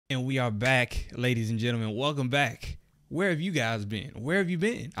And we are back, ladies and gentlemen. Welcome back. Where have you guys been? Where have you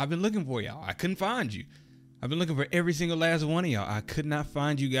been? I've been looking for y'all. I couldn't find you. I've been looking for every single last one of y'all. I could not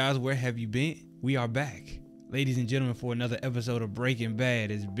find you guys. Where have you been? We are back, ladies and gentlemen, for another episode of Breaking Bad.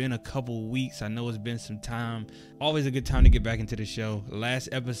 It's been a couple weeks. I know it's been some time. Always a good time to get back into the show. Last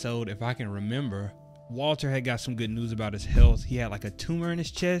episode, if I can remember, Walter had got some good news about his health. He had like a tumor in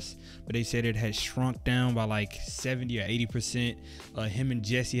his chest, but they said it had shrunk down by like 70 or 80%. Him and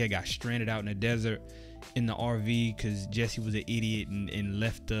Jesse had got stranded out in the desert in the RV because Jesse was an idiot and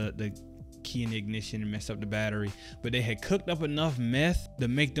left the key in the ignition and messed up the battery. But they had cooked up enough meth to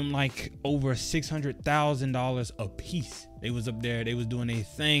make them like over $600,000 a piece. They was up there, they was doing a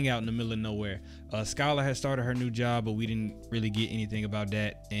thing out in the middle of nowhere. Skylar had started her new job, but we didn't really get anything about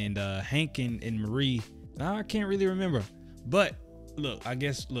that. And Hank and Marie, I can't really remember. But look, I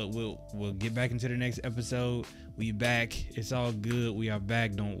guess, look, we'll get back into the next episode. We back. It's all good. We are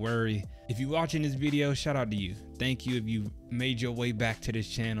back. Don't worry. If you're watching this video, shout out to you. Thank you if you made your way back to this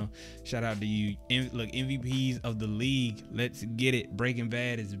channel. Shout out to you. Look, MVPs of the league. Let's get it. Breaking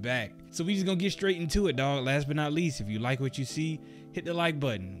Bad is back. So we just gonna get straight into it, dog. Last but not least, if you like what you see, hit the like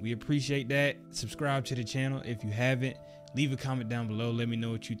button. We appreciate that. Subscribe to the channel if you haven't. Leave a comment down below. Let me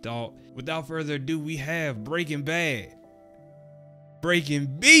know what you thought. Without further ado, we have Breaking Bad. Breaking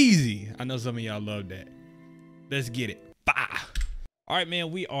Beezy. I know some of y'all love that. Let's get it. Bye. All right,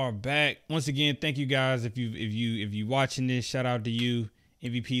 man, we are back. Once again, thank you guys. If you watching this, shout out to you,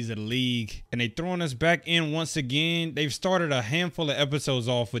 MVPs of the league. And they throwing us back in once again. They've started a handful of episodes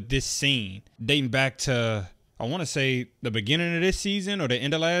off with this scene dating back to, I want to say, the beginning of this season or the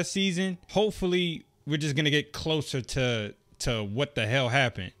end of last season. Hopefully, we're just gonna get closer to what the hell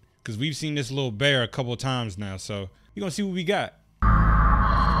happened, because we've seen this little bear a couple of times now. So we're gonna see what we got.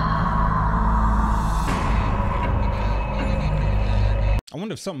 I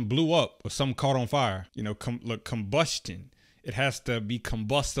wonder if something blew up or something caught on fire. You know, look, combustion. It has to be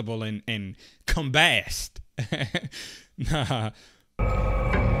combustible and combust. Nah.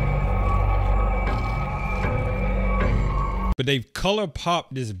 But they've color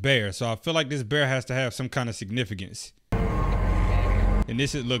popped this bear, so I feel like this bear has to have some kind of significance. And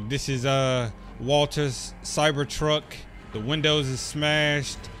this is, look, this is Walter's Cybertruck. The windows is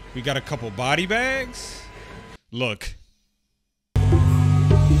smashed. We got a couple body bags. Look.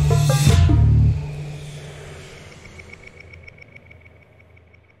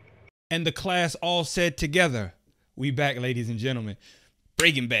 And the class all said together, we back, ladies and gentlemen.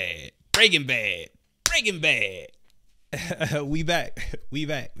 Breaking Bad, Breaking Bad, Breaking Bad. We back, we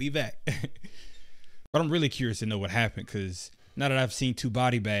back, we back. But I'm really curious to know what happened, because now that I've seen two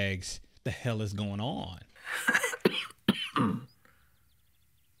body bags, the hell is going on?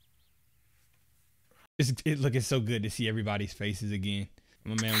 Look, it's so good to see everybody's faces again.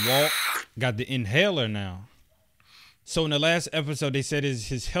 My man Walt got the inhaler now. So in the last episode, they said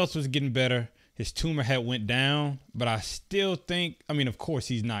his health was getting better. His tumor had went down, but I still think, I mean, of course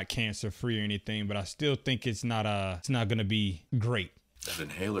he's not cancer free or anything, but I still think it's not gonna be great. That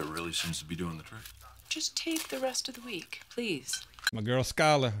inhaler really seems to be doing the trick. Just take the rest of the week, please. My girl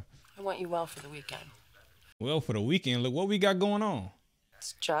Skylar. I want you well for the weekend. Well, for the weekend, look what we got going on.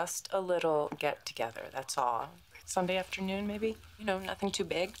 It's just a little get together, that's all. Sunday afternoon, maybe? You know, nothing too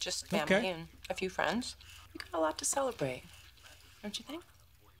big, just family and a few friends. We got a lot to celebrate, don't you think?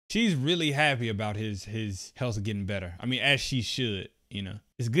 She's really happy about his health getting better. I mean, as she should, you know.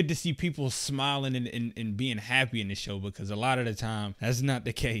 It's good to see people smiling and being happy in the show, because a lot of the time, that's not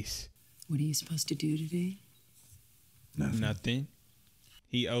the case. What are you supposed to do today? Nothing.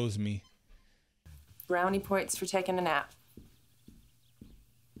 He owes me. Brownie points for taking a nap.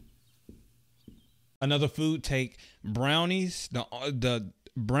 Another food take, brownies. The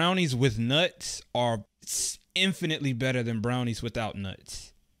brownies with nuts are infinitely better than brownies without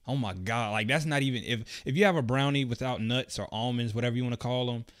nuts. Oh my God. Like, that's not even, if you have a brownie without nuts or almonds, whatever you want to call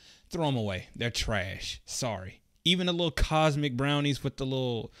them, throw them away. They're trash. Sorry. Even the little cosmic brownies with the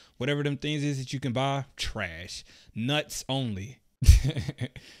little, whatever them things is that you can buy, trash. Nuts only.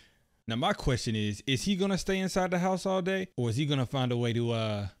 Now, my question is he going to stay inside the house all day, or is he going to find a way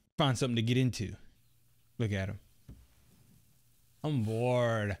to find something to get into? Look at him. I'm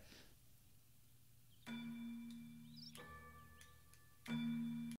bored.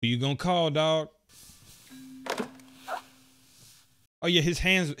 Who you gonna call, dog? Oh yeah, his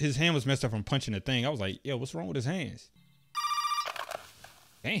hand was messed up from punching the thing. I was like, yo, what's wrong with his hands?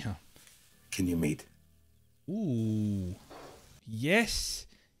 Damn. Can you meet? Ooh. Yes.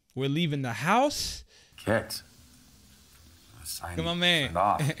 We're leaving the house. Kit. Come on, man.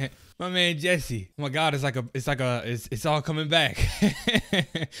 My man Jesse. Oh my God, it's all coming back.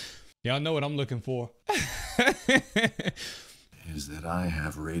 Y'all know what I'm looking for. Is that I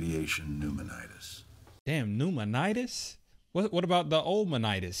have radiation pneumonitis. Damn, pneumonitis? What about the old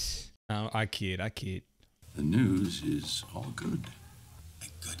monitis? No, I kid. The news is all good.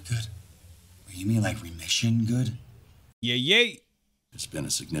 Like good? You mean like remission good? Yeah. There's been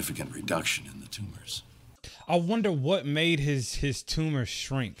a significant reduction in the tumors. I wonder what made his tumor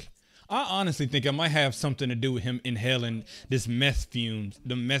shrink. I honestly think it might have something to do with him inhaling the meth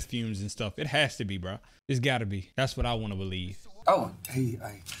fumes and stuff. It has to be, bro. It's gotta be. That's what I want to believe. Oh, hey,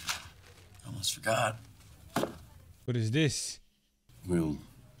 I almost forgot. What is this? We'll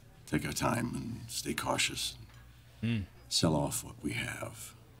take our time and stay cautious. Sell off what we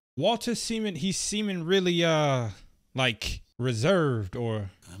have. Walter's seeming really like reserved,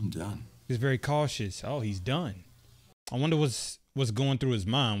 or I'm done. he's very cautious. Oh, he's done. I wonder what's going through his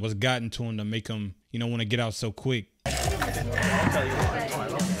mind, what's gotten to him to make him, want to get out so quick. Look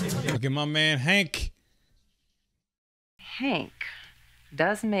at my man Hank. Hank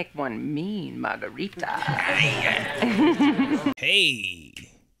does make one mean margarita. Hey.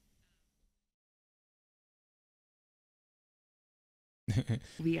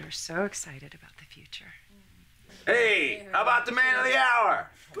 We are so excited about the future. Hey, how about the man of the hour?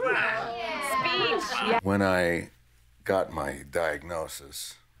 When I got my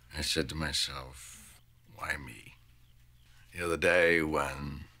diagnosis, I said to myself, why me? The other day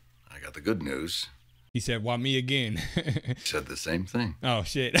when I got the good news, He said, "Why me again?" said the same thing. Oh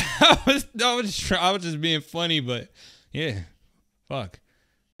shit! I was just being funny, but yeah, fuck.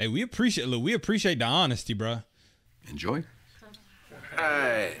 Hey, we appreciate the honesty, bro. Enjoy.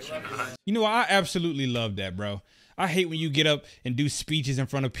 Hey. I absolutely love that, bro. I hate when you get up and do speeches in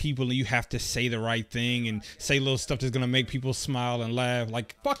front of people and you have to say the right thing and say little stuff that's gonna make people smile and laugh.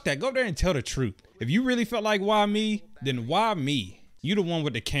 Like, fuck that. Go up there and tell the truth. If you really felt like why me, then why me? You the one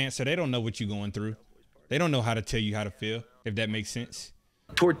with the cancer. They don't know what you're going through. They don't know how to tell you how to feel, if that makes sense.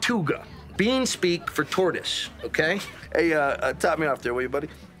 Tortuga. Bean speak for tortoise, okay? Hey, top me off there, will you, buddy?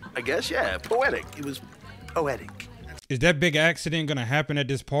 I guess, yeah, poetic. It was poetic. Is that big accident gonna happen at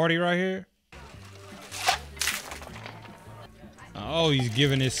this party right here? Oh, he's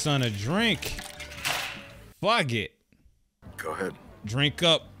giving his son a drink. Fuck it. Go ahead. Drink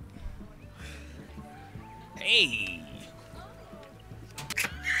up. Hey.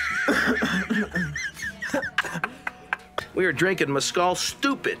 We were drinking Mescal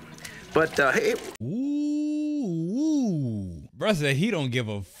stupid, but, hey. Ooh. Bruh said he don't give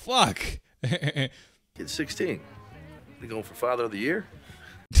a fuck. Kid's 16. You going for Father of the Year?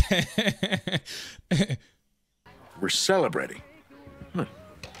 We're celebrating.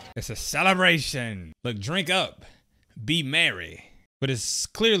 It's a celebration. Look, drink up. Be merry. But it's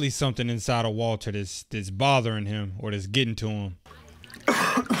clearly something inside of Walter that's bothering him or that's getting to him.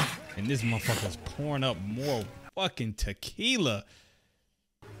 And this motherfucker's pouring up more fucking tequila.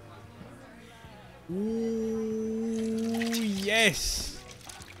 Ooh, yes.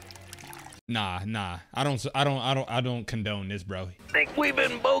 Nah. I don't condone this, bro. Think we've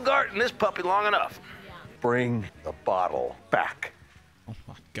been bogarting this puppy long enough. Bring the bottle back. Oh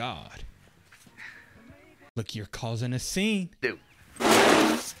my God. Look, you're causing a scene. Dude.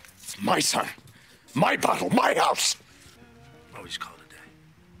 My son. My bottle. My house. Always call it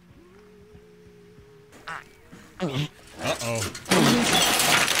a day. Uh-oh.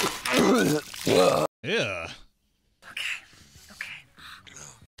 Yeah. Okay.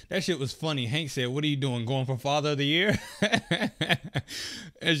 That shit was funny. Hank said, "What are you doing? Going for Father of the Year?" That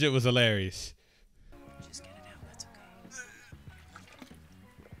shit was hilarious. Just get it out. That's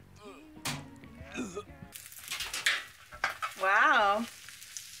okay. Wow.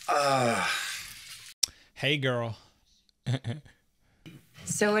 Hey, girl.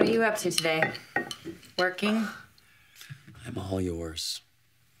 So what are you up to today? Working? I'm all yours.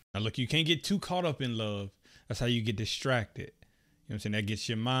 Now, look, you can't get too caught up in love. That's how you get distracted. You know what I'm saying? That gets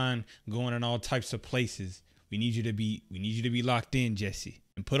your mind going in all types of places. We need you to be locked in, Jesse,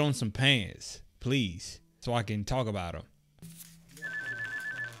 and put on some pants, please, so I can talk about them.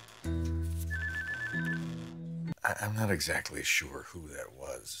 I'm not exactly sure who that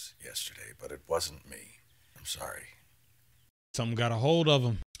was yesterday, but it wasn't me. I'm sorry. Something got a hold of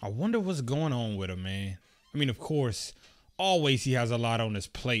him. I wonder what's going on with him, man. I mean, of course, always he has a lot on his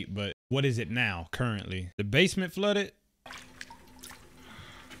plate, but what is it now, currently? The basement flooded?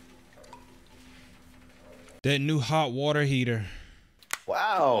 That new hot water heater.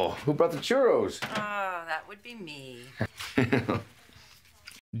 Wow, who brought the churros? Oh, that would be me.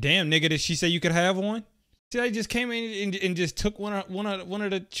 Damn, nigga, did she say you could have one? See, they just came in and just took one of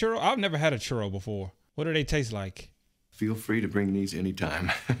the churros. I've never had a churro before. What do they taste like? Feel free to bring these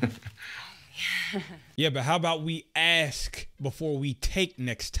anytime. Yeah, but how about we ask before we take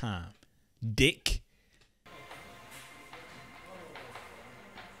next time, dick?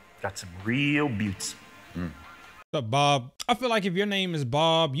 Got some real buttes. What's up, Bob? I feel like if your name is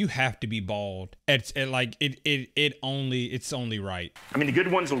Bob, you have to be bald. It's only right. I mean, the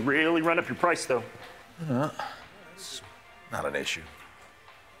good ones will really run up your price, though. It's not an issue.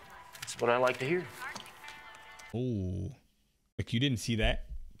 That's what I like to hear. Oh, like you didn't see that.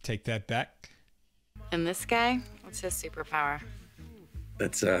 Take that back. And this guy, what's his superpower?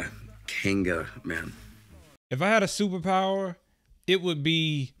 That's Kanga, man. If I had a superpower, it would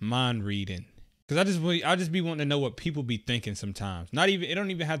be mind reading. Cause I just be wanting to know what people be thinking sometimes. It don't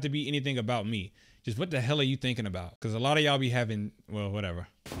even have to be anything about me. Just what the hell are you thinking about? Cause a lot of y'all be having, well, whatever.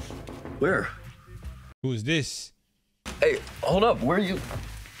 Where? Who is this? Hey, hold up. Where are you?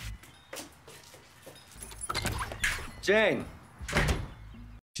 Jane.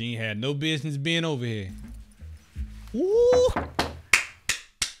 She ain't had no business being over here. Woo!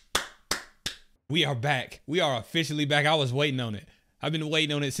 We are back. We are officially back. I was waiting on it. I've been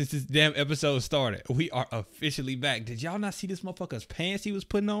waiting on it since this damn episode started. We are officially back. Did y'all not see this motherfucker's pants he was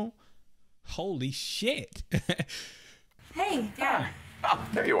putting on? Holy shit. Hey, Dad. Oh,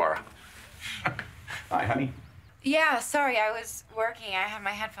 there you are. Hi, honey. Yeah, sorry, I was working. I had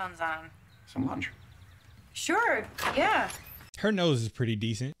my headphones on. Some lunch. Sure, yeah. Her nose is pretty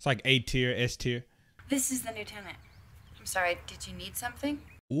decent. It's like A tier, S tier. This is the new tenant. I'm sorry, did you need something?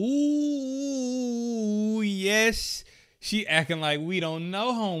 Ooh, yes. She acting like we don't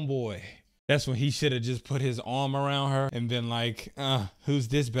know homeboy. That's when he should have just put his arm around her and been like, who's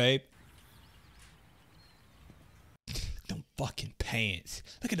this, babe? Them fucking pants.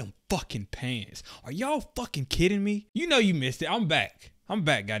 Look at them fucking pants. Are y'all fucking kidding me? You know you missed it. I'm back. I'm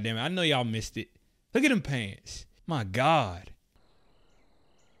back, goddammit. I know y'all missed it. Look at them pants. My God.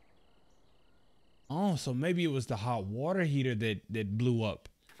 Oh, so maybe it was the hot water heater that blew up.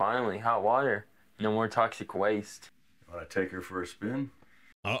 Finally, hot water. No more toxic waste. Want to take her for a spin?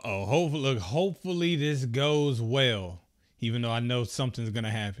 Uh-oh. Hopefully this goes well. Even though I know something's gonna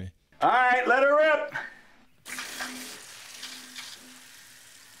happen. All right, let her rip.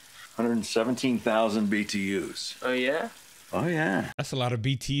 117,000 BTUs. Oh, yeah? Oh, yeah. That's a lot of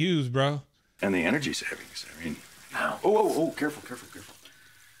BTUs, bro. And the energy savings. I mean, oh, careful.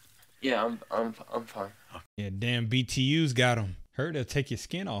 Yeah, I'm fine. Yeah, damn BTUs got them. Heard they'll take your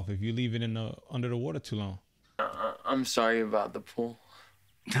skin off if you leave it under the water too long. I'm sorry about the pool.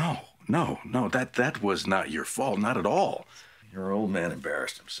 No, that was not your fault, not at all. Your old man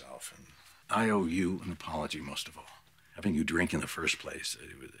embarrassed himself, and I owe you an apology most of all. Having you drink in the first place,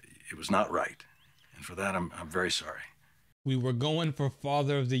 it was not right. And for that, I'm very sorry. We were going for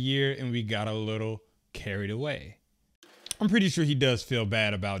Father of the Year, and we got a little carried away. I'm pretty sure he does feel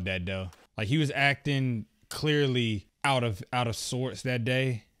bad about that, though. Like, he was acting clearly out of sorts that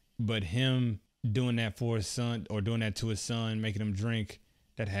day, but him doing that for his son, or doing that to his son, making him drink,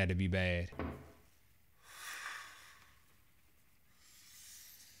 that had to be bad.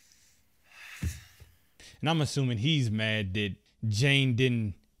 And I'm assuming he's mad that Jane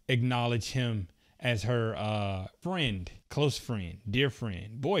didn't acknowledge him as her friend, close friend, dear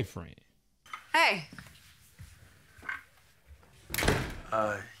friend, boyfriend. Hey.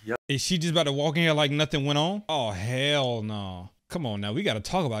 Yeah. Is she just about to walk in here like nothing went on? Oh, hell no. Come on now, we got to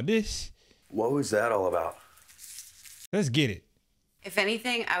talk about this. What was that all about? Let's get it. If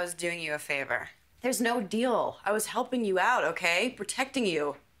anything, I was doing you a favor. There's no deal. I was helping you out, okay? Protecting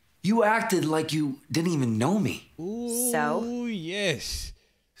you. You acted like you didn't even know me. Ooh, So? Yes.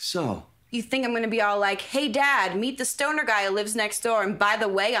 So? You think I'm gonna be all like, hey, Dad, meet the stoner guy who lives next door, and by the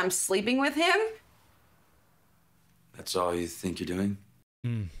way, I'm sleeping with him? That's all you think you're doing?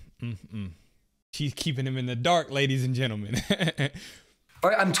 She's keeping him in the dark, ladies and gentlemen. All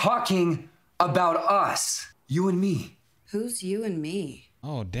right, I'm talking about us. You and me. Who's you and me?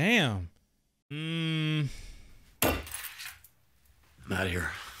 Oh, damn. I'm out of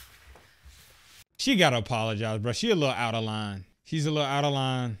here. She gotta apologize, bro. She a little out of line. She's a little out of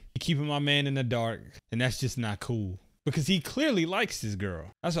line. Keeping my man in the dark, and that's just not cool. Because he clearly likes this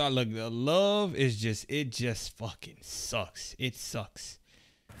girl. That's why I look. The love is just, it just fucking sucks. It sucks.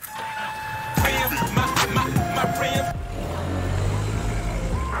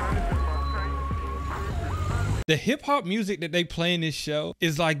 The hip hop music that they play in this show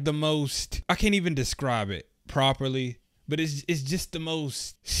is like the most, I can't even describe it properly, but it's just the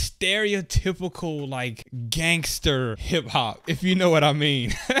most stereotypical like gangster hip hop, if you know what I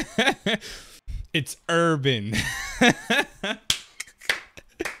mean. It's urban.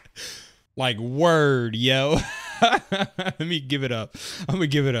 Like word, yo. Let me give it up. I'm gonna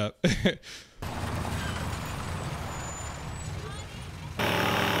give it up.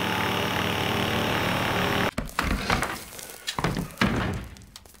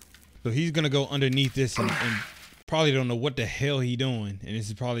 So he's gonna go underneath this and probably don't know what the hell he doing, and this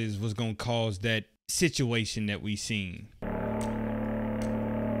is probably what's gonna cause that situation that we seen.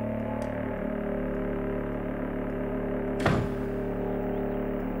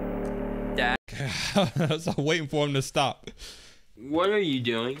 Dad. I was waiting for him to stop. What are you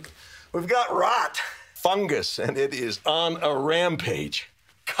doing? We've got rot, fungus, and it is on a rampage.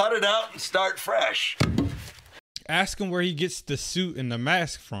 Cut it out and start fresh. Ask him where he gets the suit and the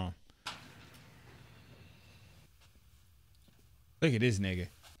mask from. Look at this nigga.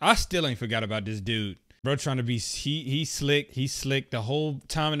 I still ain't forgot about this dude. Bro trying to be, he's slick. He's slick the whole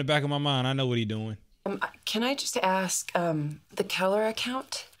time in the back of my mind. I know what he doing. Can I just ask, the Keller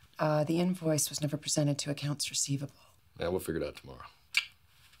account? The invoice was never presented to accounts receivable. Yeah, we'll figure it out tomorrow.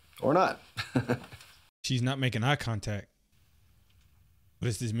 Or not. She's not making eye contact. What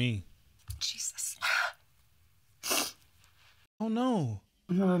does this mean? Jesus. Oh no.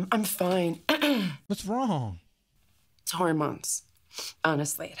 I'm fine. What's wrong? It's hormones.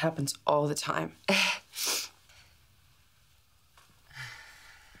 Honestly, it happens all the time.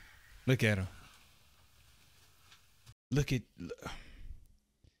 Look at him. Look.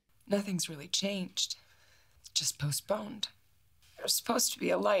 Nothing's really changed. It's just postponed. There's supposed to be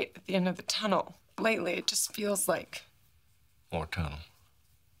a light at the end of the tunnel. Lately, it just feels like... More tunnel.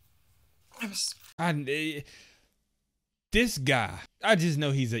 This guy, I just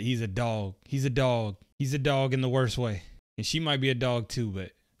know he's a dog. He's a dog. He's a dog in the worst way. And she might be a dog too,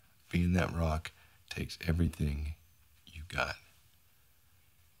 but... Being that rock takes everything you got.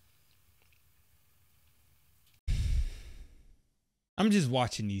 I'm just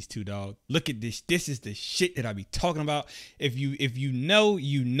watching these two, dog. Look at this. This is the shit that I be talking about. If you know,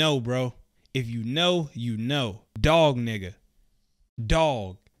 you know, bro. If you know, you know. Dog nigga.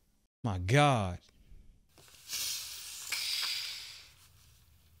 Dog. My God.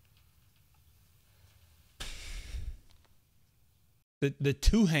 The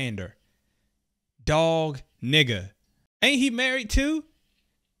two-hander. Dog nigga. Ain't he married too?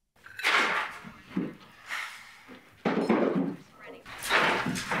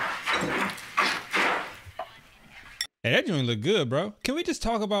 Hey, that joint look good, bro. Can we just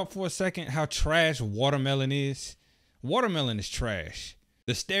talk about for a second how trash watermelon is? Watermelon is trash.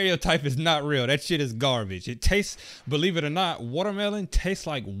 The stereotype is not real. That shit is garbage. It tastes, believe it or not, watermelon tastes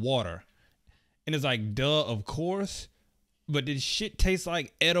like water. And it's like, duh, of course. But this shit tastes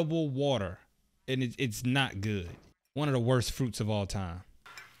like edible water. And it's not good. One of the worst fruits of all time.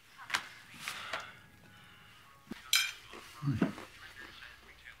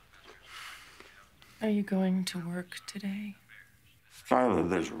 Are you going to work today? Tyler,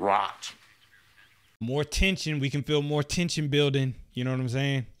 there's rot. More tension. We can feel more tension building. You know what I'm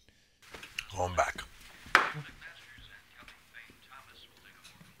saying? Going back.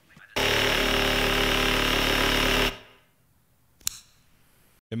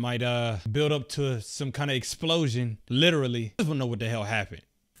 It might build up to some kind of explosion. Literally. I just want to know what the hell happened.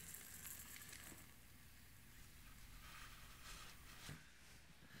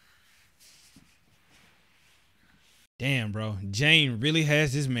 Damn, bro. Jane really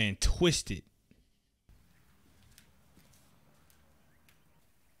has this man twisted.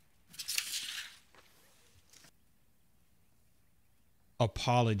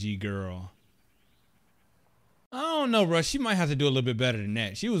 Apology girl. I don't know, bro. She might have to do a little bit better than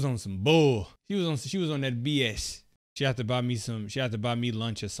that. She was on some bull. She was on that BS. She had to buy me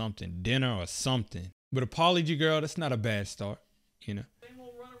lunch or something, dinner or something. But apology girl, that's not a bad start, you know.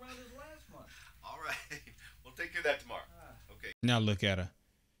 All right. We'll take care of that tomorrow. Okay. Now look at her.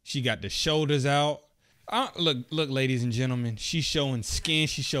 She got the shoulders out. Look, ladies and gentlemen. She's showing skin.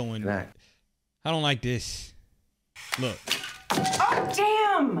 She's showing. I don't like this. Look. Oh,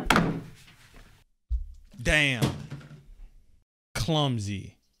 damn! Damn.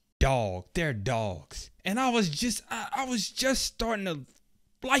 Clumsy. Dog. They're dogs. And I was just starting to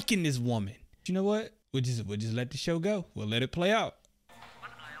liking this woman. You know what? We'll just let the show go. We'll let it play out.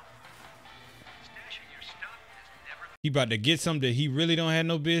 He about to get something that he really don't have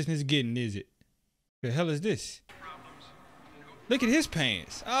no business getting, is it? The hell is this? Look at his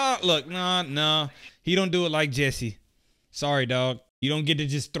pants. Oh, look, nah. He don't do it like Jesse. Sorry, dog. You don't get to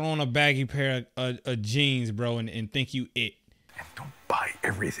just throw on a baggy pair of jeans, bro, and think you it. And don't buy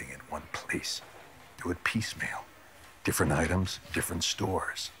everything in one place. Do it piecemeal. Different items, different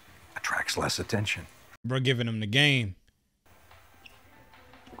stores. attracts less attention. Bro, giving him the game.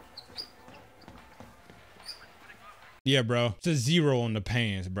 Yeah, bro. It's a 0 on the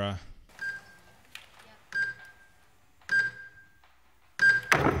pants, bro.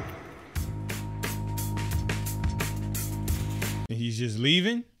 And he's just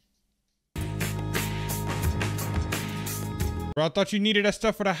leaving? Bro, I thought you needed that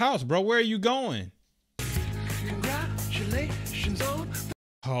stuff for the house, bro. Where are you going? Congratulations on...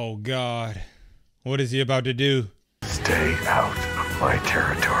 Oh, God. What is he about to do? Stay out of my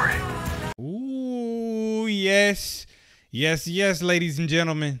territory. Ooh, yes. Yes, yes, ladies and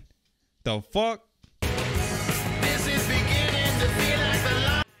gentlemen. The fuck? This is beginning to feel like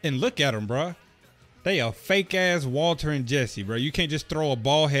the... And look at them, bro. They are fake ass Walter and Jesse, bro. You can't just throw a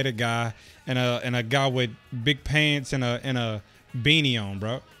bald headed guy and a guy with big pants and a beanie on,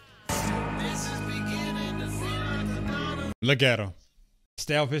 bro. Look at him.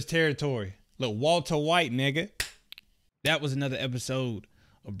 Stay off his territory. Look, Walter White, nigga. That was another episode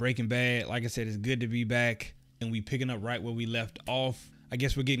of Breaking Bad. Like I said, it's good to be back, and we picking up right where we left off. I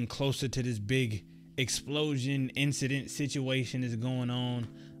guess we're getting closer to this big explosion incident situation that's going on.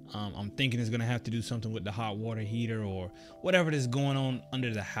 I'm thinking it's gonna have to do something with the hot water heater or whatever that's going on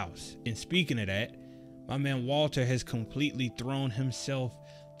under the house. And speaking of that, my man Walter has completely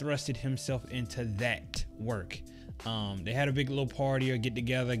thrusted himself into that work. They had a big little party or get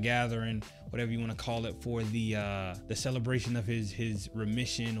together, gathering, whatever you want to call it, for the celebration of his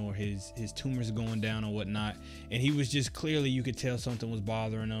remission or his tumors going down or whatnot. And he was just clearly, you could tell something was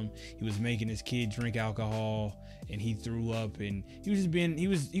bothering him. He was making his kid drink alcohol, and he threw up, and he was being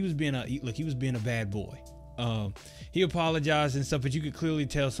a bad boy. He apologized and stuff, but you could clearly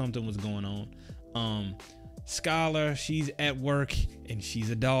tell something was going on. Skylar, she's at work and she's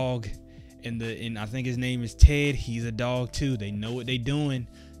a dog. And I think his name is Ted. He's a dog too. They know what they doing.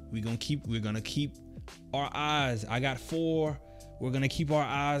 We're gonna keep our eyes. I got 4. We're gonna keep our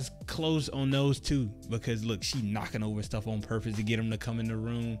eyes close on those 2, because look, she knocking over stuff on purpose to get them to come in the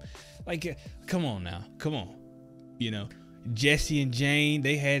room. Like, come on now, come on. You know, Jesse and Jane,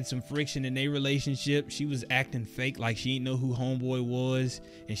 they had some friction in their relationship. She was acting fake, like she didn't know who homeboy was,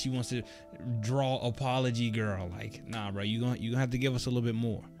 and she wants to draw apology girl. Like, nah, bro, you gonna have to give us a little bit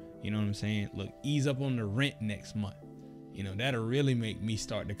more. You know what I'm saying? Look, ease up on the rent next month. You know, that'll really make me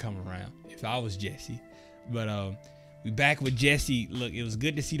start to come around if I was Jesse. But we back with Jesse. Look, it was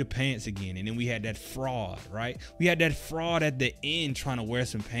good to see the pants again. And then we had that fraud, right? We had that fraud at the end trying to wear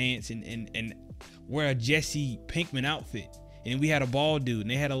some pants and wear a Jesse Pinkman outfit. And we had a bald dude,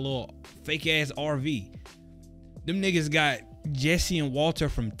 and they had a little fake ass RV. Them niggas got Jesse and Walter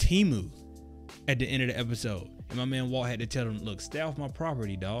from Temu at the end of the episode. And my man Walt had to tell them, look, stay off my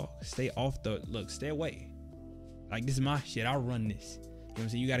property, dog. Stay away. Like, this is my shit. I'll run this. You know what I'm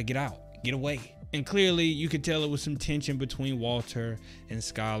saying? You got to get out. Get away. And clearly, you could tell it was some tension between Walter and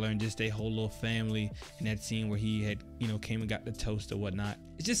Skylar and just their whole little family in that scene where he had, you know, came and got the toast or whatnot.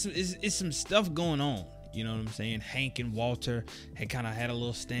 It's just, it's some stuff going on. You know what I'm saying? Hank and Walter had kind of had a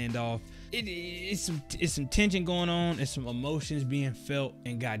little standoff. It's some tension going on. It's some emotions being felt.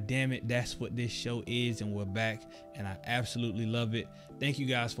 And God damn it, that's what this show is. And we're back. And I absolutely love it. Thank you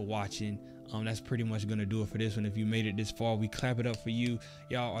guys for watching. That's pretty much gonna do it for this one. If you made it this far, we clap it up for you.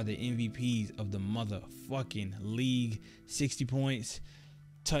 Y'all are the MVPs of the motherfucking league. 60 points,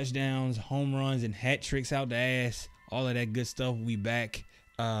 touchdowns, home runs, and hat tricks out the ass. All of that good stuff. We back.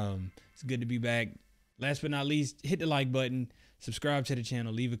 It's good to be back. Last but not least, hit the like button, subscribe to the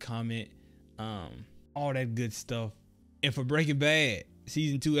channel, leave a comment, all that good stuff. And for Breaking Bad,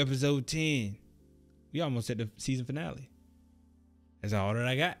 season 2, episode 10, we almost at the season finale. That's all that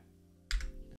I got.